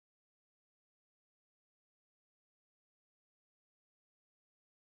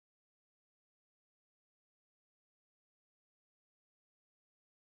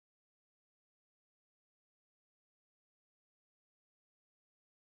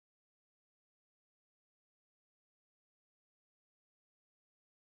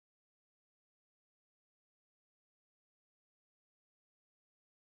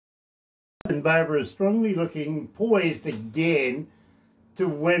And Barbara is strongly looking poised again to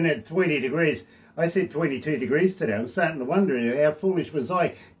win at 20 degrees. I said 22 degrees today. I'm starting to wonder how foolish was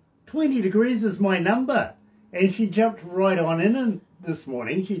I. 20 degrees is my number. And she jumped right on in this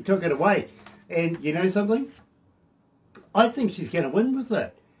morning. She took it away. And you know something? I think she's going to win with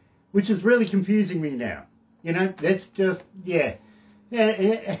it, which is really confusing me now. You know, that's just, yeah.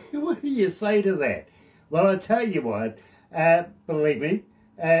 What do you say to that? Well, I tell you what, believe me,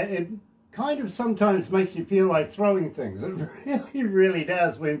 it kind of sometimes makes you feel like throwing things. It really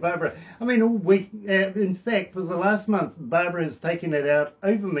does when Barbara, I mean, all week, in fact, for the last month, Barbara has taken it out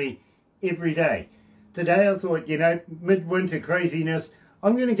over me every day. Today I thought, you know, midwinter craziness,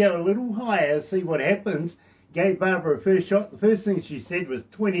 I'm going to go a little higher, see what happens. Gave Barbara a first shot. The first thing she said was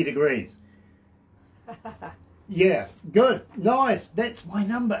 20 degrees. Yeah, good, nice, that's my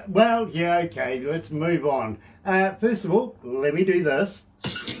number. Well, yeah, okay, let's move on. First of all, let me do this.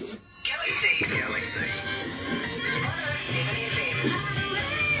 Galaxy 107fm.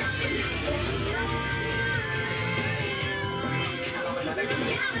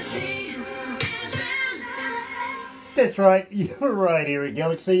 That's right, you're right here at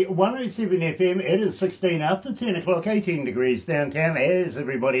Galaxy 107 FM. It is 16 after 10 o'clock, 18 degrees downtown, as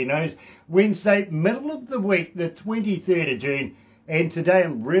everybody knows. Wednesday, middle of the week, the 23rd of June. And today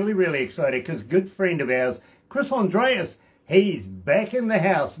I'm really, really excited because a good friend of ours, Chris Andreas, he's back in the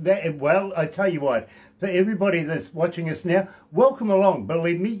house. Well, I tell you what, for everybody that's watching us now, welcome along.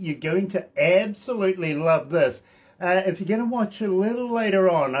 Believe me, you're going to absolutely love this. If you're going to watch a little later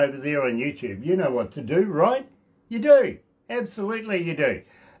on over there on YouTube, you know what to do, right? You do. Absolutely you do.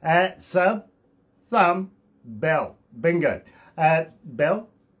 Sub, thumb, bell. Bingo. Bell,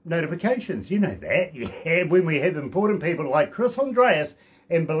 notifications. You know that. Yeah, when we have important people like Chris Andreas,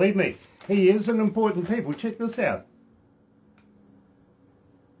 and believe me, he is an important people. Check this out.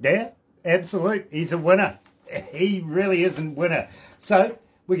 Yeah, absolute. He's a winner. He really is a winner. So,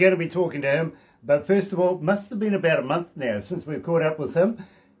 we're going to be talking to him. But first of all, must have been about a month now since we've caught up with him.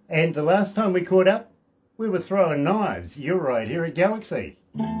 And the last time we caught up, we were throwing knives. You're right here at Galaxy.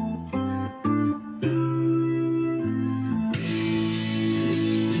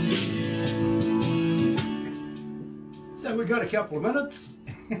 So we've got a couple of minutes.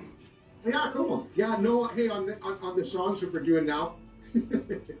 Yeah, cool. Yeah, no, hey, on the songs that we're doing now,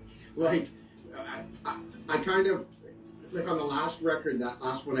 like, I kind of, like on the last record, that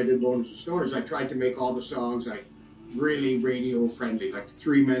last one I did, Loners of Stoners, I tried to make all the songs like really radio friendly, like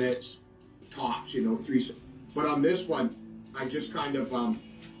 3 minutes tops, you know, but on this one, I just kind of went,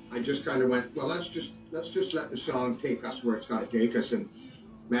 well, let's just let the song take us where it's got to take us. And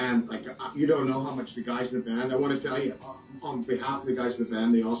man, like, you don't know how much the guys in the band, I want to tell you, on behalf of the guys in the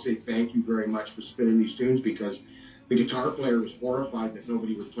band, they all say thank you very much for spinning these tunes, because the guitar player was horrified that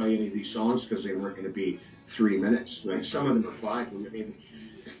nobody would play any of these songs because they weren't going to be 3 minutes. Like, some of them are 5, I mean,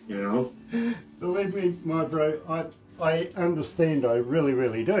 you know. Believe me, my bro, I understand, I really,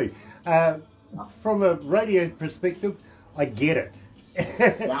 really do. From a radio perspective, I get it.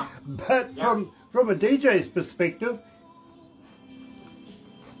 Yeah. But yeah, from a DJ's perspective,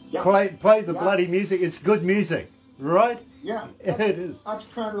 yeah, play the bloody music. It's good music, right? Yeah, it is. That's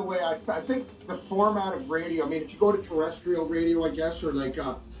kind of the way I think the format of radio. I mean, if you go to terrestrial radio, I guess, or like,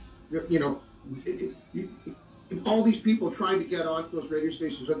 you know, all these people trying to get onto those radio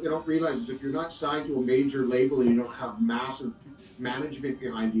stations, what they don't realize is if you're not signed to a major label and you don't have massive management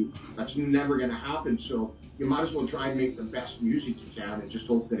behind you, that's never going to happen. So you might as well try and make the best music you can and just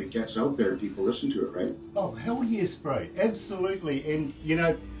hope that it gets out there and people listen to it, right? Oh, hell yes, bro. Absolutely. And, you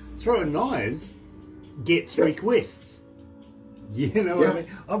know, throwing knives gets requests. You know what I mean?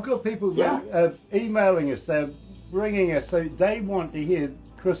 I've got people emailing us, ringing us, so they want to hear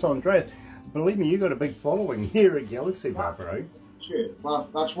Chris Andreas. Believe me, you've got a big following here at Galaxy, bro. Sure. Well,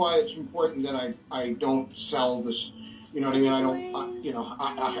 that's why it's important that I don't sell this. You know what I mean? I don't, you know,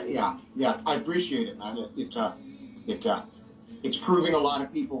 I appreciate it, man. It's proving a lot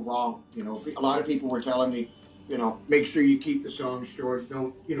of people wrong. You know, a lot of people were telling me, you know, make sure you keep the songs short.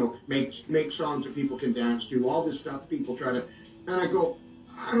 Don't, you know, make songs that people can dance to. All this stuff people try to, and I go,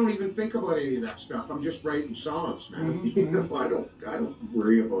 I don't even think about any of that stuff. I'm just writing songs, man. Mm-hmm. You know, I don't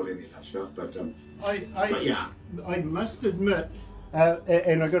worry about any of that stuff. But I must admit,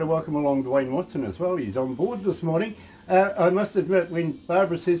 and I've got to welcome along Dwayne Watson as well. He's on board this morning. I must admit, when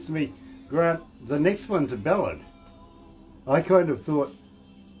Barbara says to me, Grant, the next one's a ballad, I kind of thought,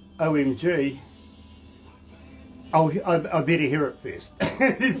 OMG, I better hear it first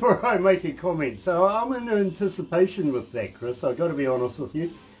before I make a comment. So I'm in anticipation with that, Chris. I've got to be honest with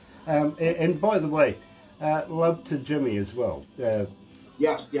you. And by the way, love to Jimmy as well.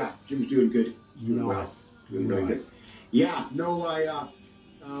 Yeah. Jim's doing good. He's doing well. Doing very good. Yeah. No,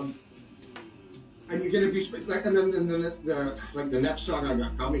 and you're gonna be and then the next song I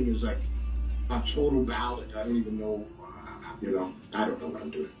got coming is like a total ballad. I don't even know. I don't know what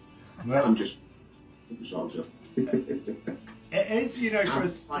I'm doing. Well, I'm just putting songs up. As you know,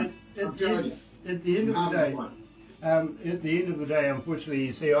 Chris, at the end of the day. At the end of the day, unfortunately,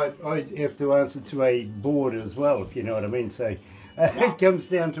 you see, I have to answer to a board as well, if you know what I mean. So it comes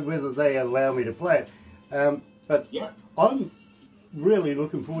down to whether they allow me to play it. But I'm really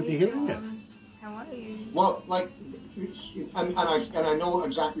looking forward to hearing it. How are you? Well, and I know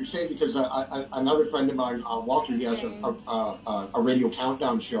exactly what you're saying because another friend of mine, Walter, he has a radio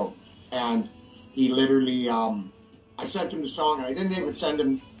countdown show, and he literally, I sent him the song, and I didn't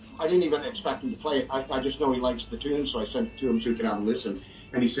even expect him to play it. I just know he likes the tune, so I sent it to him so he could have a listen.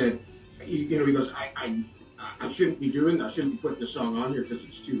 And he said, he goes, I shouldn't be putting the song on here because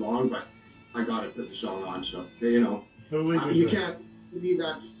it's too long, but I got to put the song on. So, you can't, to me,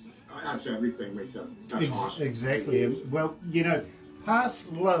 that's everything right there. That's awesome. Exactly. Well, pass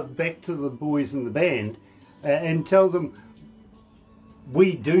love back to the boys in the band and tell them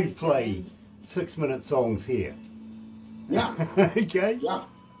we do play 6-minute songs here. Yeah. Okay? Yeah.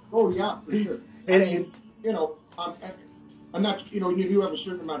 Oh, yeah, for sure. And and that's, you do have a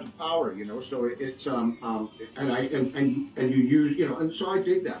certain amount of power, so it's, and you use, and so I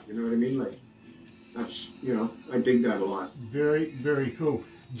dig that, you know what I mean? Like, that's, I dig that a lot. Very, very cool.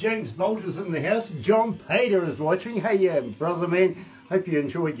 James Bolt is in the house. John Pater is watching. Hey, brother man, hope you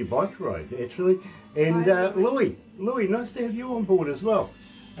enjoyed your bike ride, actually. And Louis, nice to have you on board as well.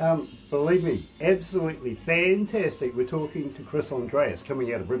 Believe me, absolutely fantastic. We're talking to Chris Andreas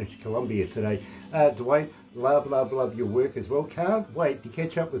coming out of British Columbia today. Dwayne, love your work as well. Can't wait to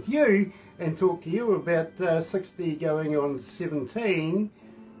catch up with you and talk to you about 60 going on 17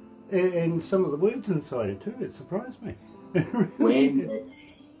 and some of the words inside it too. It surprised me. Really.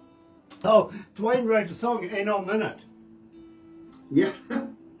 Oh, Dwayne wrote a song and I'm in it. Yeah.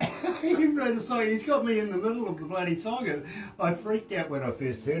 He wrote a song. He's got me in the middle of the bloody song. I freaked out when I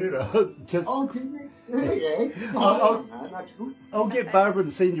first heard it. I'll get Barbara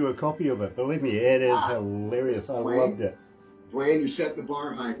to send you a copy of it. Believe me, it is hilarious. I loved it. Dwayne, you set the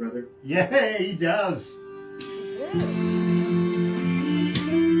bar high, brother. Yeah, he does.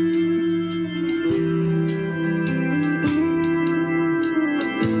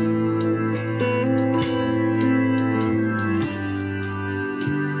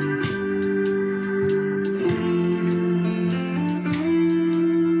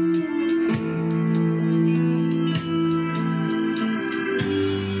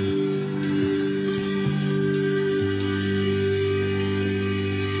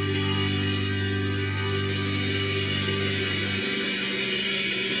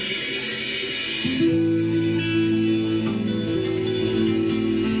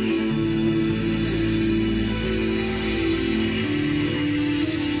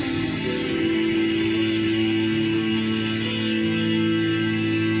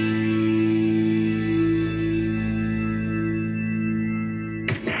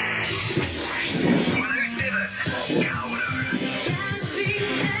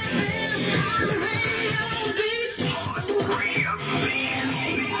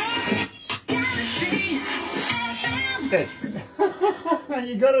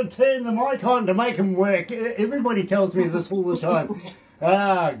 You got to turn the mic on to make them work. Everybody tells me this all the time.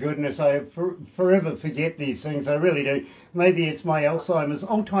 Ah, goodness, I forever forget these things. I really do. Maybe it's my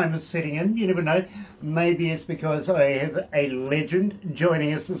Alzheimer's setting in. You never know. Maybe it's because I have a legend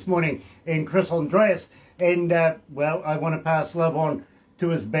joining us this morning in Chris Andreas. And, well, I want to pass love on to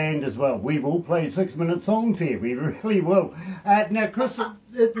his band as well. We will play 6-minute songs here. We really will. Now, Chris,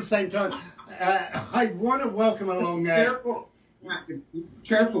 at the same time, I want to welcome along...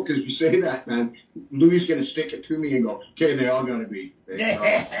 Careful, because you say that, man. Louis is going to stick it to me and go, okay, they all got to be.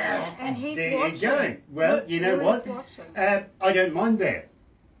 And he's there watching. You go. Well, you know what? I don't mind that.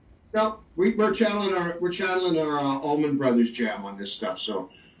 No, we're channeling our Allman Brothers jam on this stuff. So,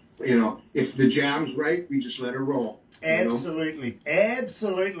 if the jam's right, we just let her roll. Absolutely,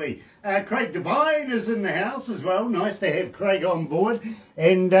 absolutely. Craig Devine is in the house as well. Nice to have Craig on board.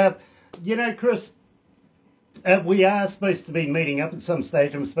 And, Chris, we are supposed to be meeting up at some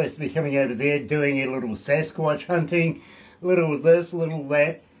stage. I'm supposed to be coming over there doing a little Sasquatch hunting, little this, little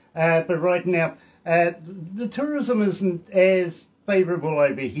that. But right now, the tourism isn't as favourable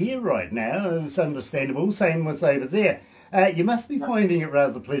over here right now. It's understandable. Same with over there. You must be finding it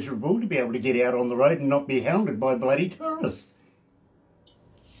rather pleasurable to be able to get out on the road and not be hounded by bloody tourists.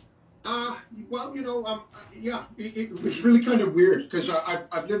 Well, yeah, it was really kind of weird because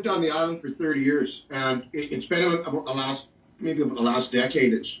I've lived on the island for 30 years, and it's been about maybe about the last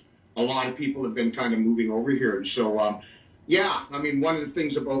decade. It's a lot of people have been kind of moving over here, and so yeah, I mean, one of the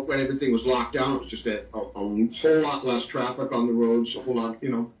things about when everything was locked down, it was just a whole lot less traffic on the roads, a whole lot,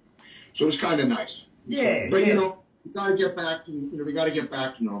 so it was kind of nice. Yeah, so, but yeah. we got to get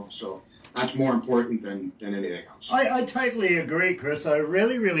back to normal. So that's more important than anything else. I totally agree, Chris. I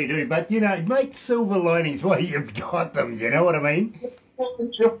really, really do. But, make silver linings while you've got them. You know what I mean?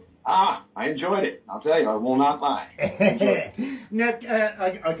 I enjoyed it. I'll tell you, I will not lie. Now,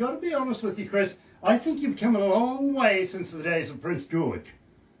 I got to be honest with you, Chris. I think you've come a long way since the days of Prince George.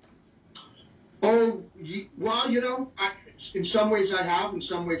 Oh, well, in some ways I have, in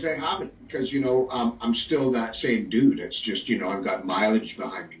some ways I haven't, because, I'm still that same dude. It's just, I've got mileage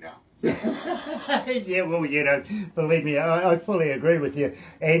behind me now. Yeah, well, believe me, I fully agree with you.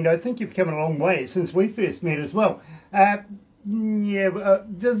 And I think you've come a long way since we first met as well.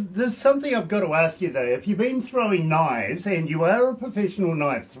 There's something I've got to ask you, though. If you've been throwing knives and you are a professional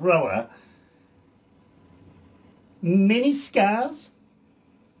knife thrower, many scars?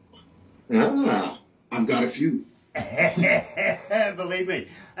 I've got a few. Believe me,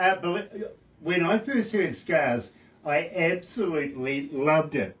 when I first heard scars, I absolutely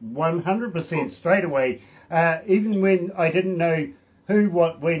loved it, 100% straight away. Even when I didn't know who,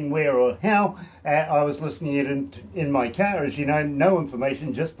 what, when, where, or how, I was listening it in my car, as you know, no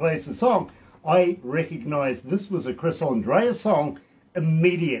information, just plays the song. I recognised this was a Chris Andreas song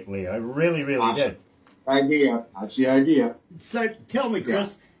immediately. I really, really did. That's the idea. So tell me,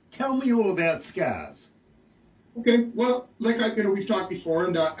 Chris, tell me all about scars. Okay, well, like we've talked before,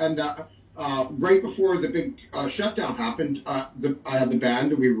 and right before the big shutdown happened, I had the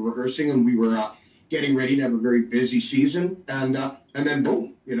band, and we were rehearsing, and we were getting ready to have a very busy season, and then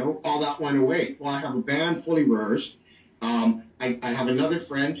boom, all that went away. Well, I have a band fully rehearsed. I have another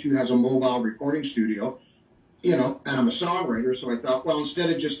friend who has a mobile recording studio, and I'm a songwriter, so I thought, well, instead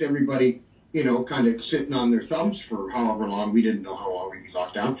of just everybody, kind of sitting on their thumbs for however long, we didn't know how long we'd be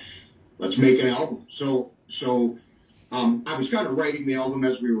locked down, let's make an album. So I was kind of writing the album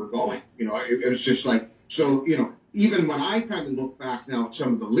as we were going. It was just like, so, even when I kind of look back now at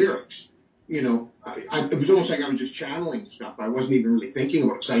some of the lyrics, it was almost like I was just channeling stuff. I wasn't even really thinking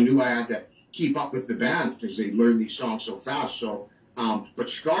about it because I knew I had to keep up with the band because they learned these songs so fast. So, but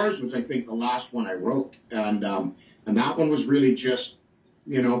Scars was, I think, the last one I wrote. And that one was really just,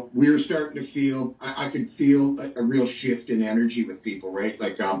 we were starting to feel, I could feel a real shift in energy with people, right?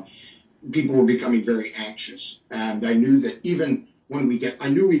 Like, people were becoming very anxious, and I knew that even when I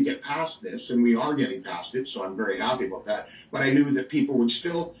knew we'd get past this, and we are getting past it, so I'm very happy about that. But I knew that people would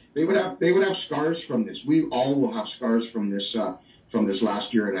still, they would have scars from this. We all will have scars from this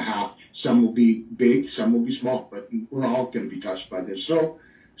last year and a half. Some will be big, some will be small, but we're all going to be touched by this. So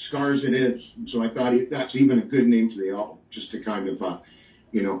Scars it is. So I thought that's even a good name for the album, just to kind of,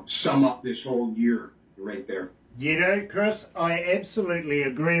 sum up this whole year right there. Chris, I absolutely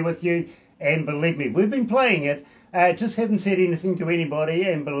agree with you, and believe me, we've been playing it, just haven't said anything to anybody,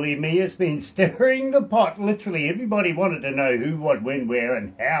 and believe me, it's been stirring the pot, literally. Everybody wanted to know who, what, when, where,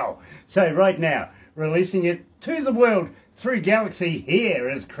 and how. So right now, releasing it to the world through Galaxy, here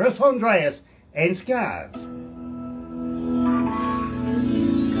is Chris Andreas and Scars.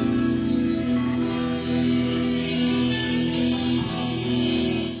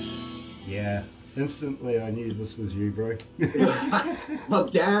 Yeah. Instantly, I knew this was you, bro. Well,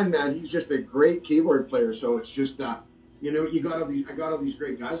 Dan, man, he's just a great keyboard player. So it's just, I got all these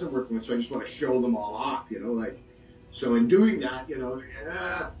great guys I'm working with. So I just want to show them all off, So in doing that,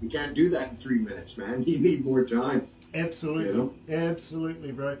 you can't do that in 3 minutes, man. You need more time. Absolutely,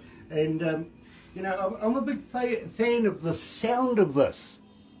 absolutely, bro. And I'm a big fan of the sound of this.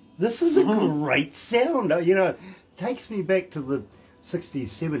 This is a great sound. It takes me back to the 60s,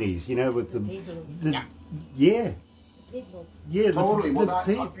 70s, with the yeah, totally.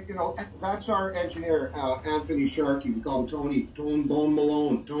 That's our engineer, Anthony Sharkey. We call him Tony Bone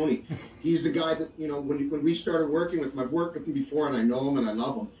Malone. Tony, he's the guy that when we started working with him. I've worked with him before, and I know him and I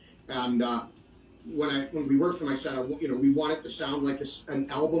love him. And when we worked for him, I said, we want it to sound like an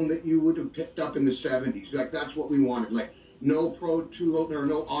album that you would have picked up in the 70s. Like that's what we wanted. Like no Pro Tool or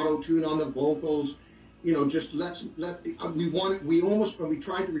no Auto Tune on the vocals. Just we almost, when we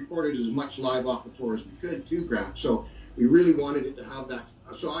tried to record it as much live off the floor as we could too, Grant. So we really wanted it to have that.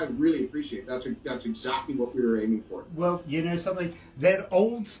 So I really appreciate that's exactly what we were aiming for. Well, something, that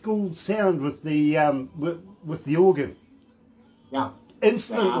old school sound with the organ. Yeah.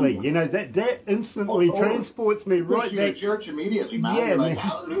 Instantly, you know, that instantly transports me right Puts you in back. church immediately, man. Yeah, You're like, man.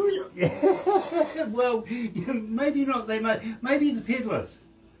 hallelujah. Yeah. Well, maybe not. Maybe the Peddlers.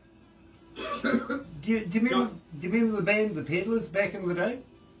 Do you remember the band The Peddlers back in the day?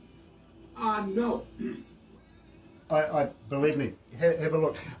 No. I believe me. Have a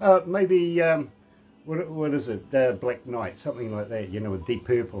look. Maybe what is it? Black Knight, something like that. You know, with Deep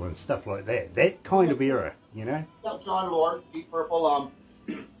Purple and stuff like that. That kind of era. You know. Yeah, John Lord, Deep Purple.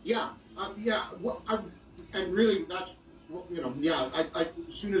 Yeah. Well, and really, that's you know. Yeah. As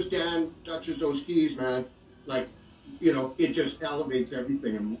soon as Dan touches those keys, man, like. You know, it just elevates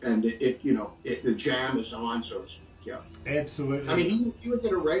everything, and the jam is on. So it's, yeah, absolutely. I mean, he was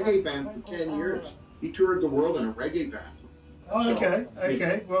in a reggae band for 10 years. He toured the world in a reggae band. Oh, so,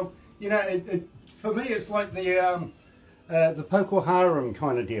 okay. Well, you know, for me, it's like the Poko Harem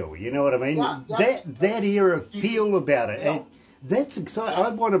kind of deal. You know what I mean? Yeah. That era feel about it. Yeah. And that's exciting. I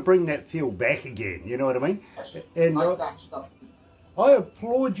want to bring that feel back again. You know what I mean? Yes. And like that stuff. I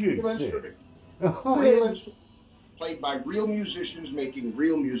applaud you, real sir. Real instrument. Played by real musicians making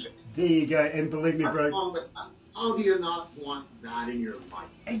real music. There you go, and believe me, bro. How do you not want that in your life?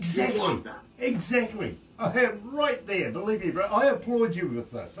 Exactly. You want that. Exactly. I am right there. Believe me, bro. I applaud you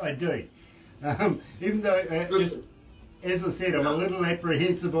with this. I do. Even though, as I said, I'm a little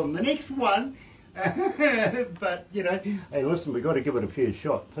apprehensive on the next one. But you know, hey, listen, we've got to give it a fair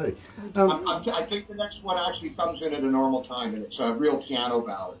shot too. I think the next one actually comes in at a normal time, and it's a real piano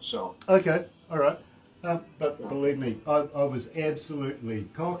ballad. So. Okay. All right. But believe me, I was absolutely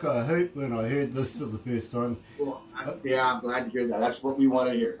cock-a-hoot when I heard this for the first time. Well, yeah, I'm glad to hear that. That's what we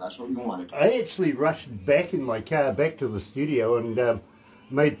want to hear. That's what we wanted. I actually rushed back in my car back to the studio and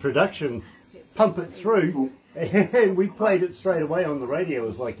made production pump it through, and we played it straight away on the radio. It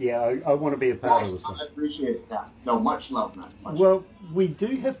was like, yeah, I want to be a part of this one. I appreciate that. No, much love, man. Well, we do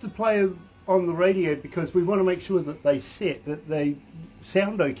have to play on the radio because we want to make sure that they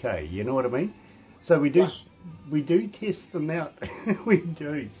sound okay. You know what I mean? So we do, yes. We do test them out. We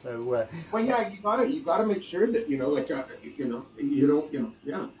do. So. Well, yeah, you gotta make sure that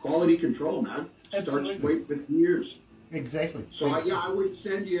quality control, man. Starts waiting with years. Exactly. So I wouldn't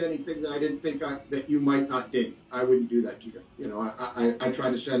send you anything that I didn't think that you might not dig. I wouldn't do that to you. You know, I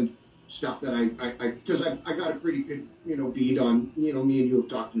try to send stuff that because I got a pretty good beat on. You know, me and you have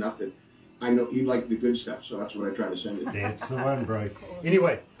talked enough that I know you like the good stuff. So that's what I try to send you. That's the one, bro.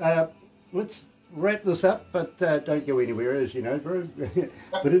 Anyway, let's wrap this up, but don't go anywhere, as you know, bro.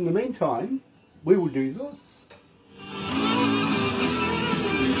 But in the meantime, we will do this.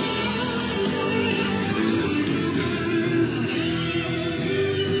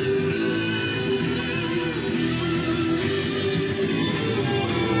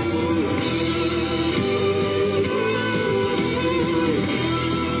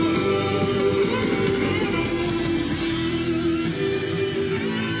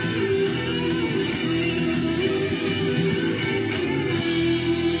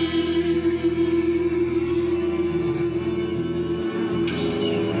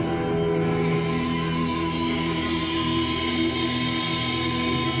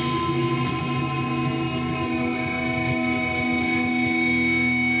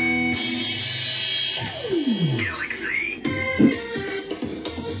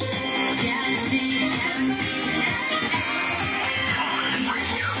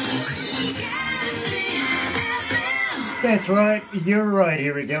 That's right, you're right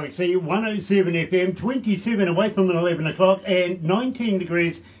here at Galaxy 107 FM, 27 away from 11 o'clock and 19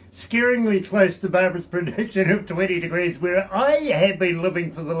 degrees, scaringly close to Barbara's prediction of 20 degrees, where I have been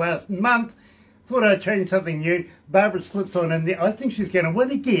living for the last month. Thought I'd change something new. Barbara slips on in there. I think she's going to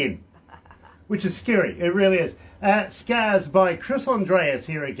win again, which is scary. It really is. Scars by Chris Andreas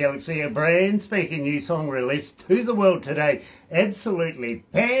here at Galaxy, a brand spanking new song released to the world today. Absolutely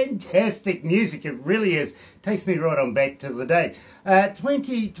fantastic music, it really is. Takes me right on back to the day.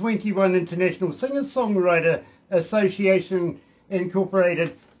 2021 International Singer-Songwriter Association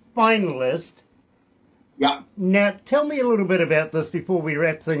Incorporated finalist. Yeah. Now, tell me a little bit about this before we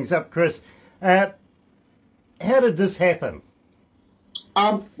wrap things up, Chris. How did this happen?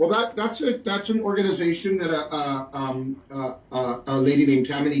 Well, that's an organization that a lady named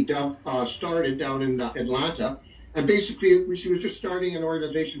Tammany Duff started down in Atlanta, and basically she was just starting an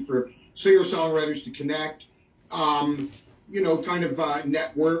organization for singer-songwriters to connect, kind of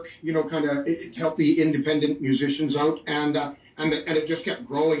network, kind of help the independent musicians out, and it just kept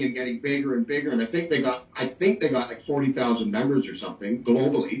growing and getting bigger and bigger, and I think they got like 40,000 members or something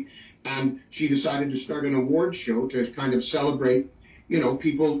globally, and she decided to start an award show to kind of celebrate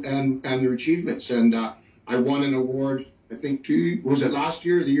people and their achievements. And I won an award I think was it last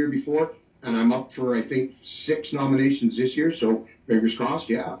year or the year before? And I'm up for, I think, 6 nominations this year, so fingers crossed,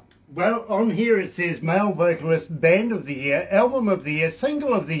 yeah. Well, on here it says male vocalist, band of the year, album of the year,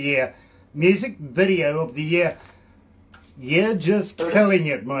 single of the year, music video of the year. You're just killing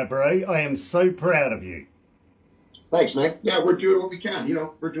it, my bro. I am so proud of you. Thanks, man. Yeah, we're doing what we can. You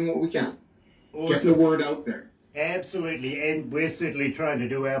know, we're doing what we can. Awesome. Getting the word out there. Absolutely, and we're certainly trying to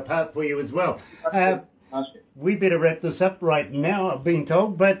do our part for you as well. Awesome. We better wrap this up right now, I've been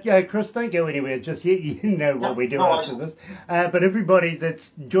told. But Chris, don't go anywhere just yet. You know what we do after this. But everybody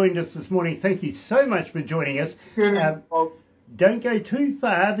that's joined us this morning, thank you so much for joining us. Don't go too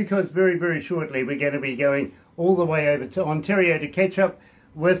far, because very, very shortly we're going to be going all the way over to Ontario to catch up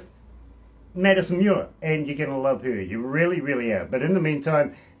with Madison Muir, and you're going to love her. You really, really are. But in the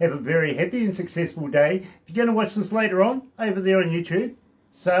meantime, have a very happy and successful day. If you're going to watch this later on, over there on YouTube,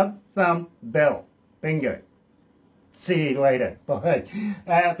 sub, thumb, bell. Bingo. See you later. Bye.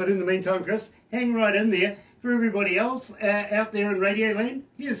 But in the meantime, Chris, hang right in there. For everybody else out there in Radio Land,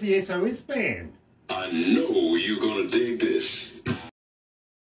 here's the SOS Band. I know you're gonna dig this.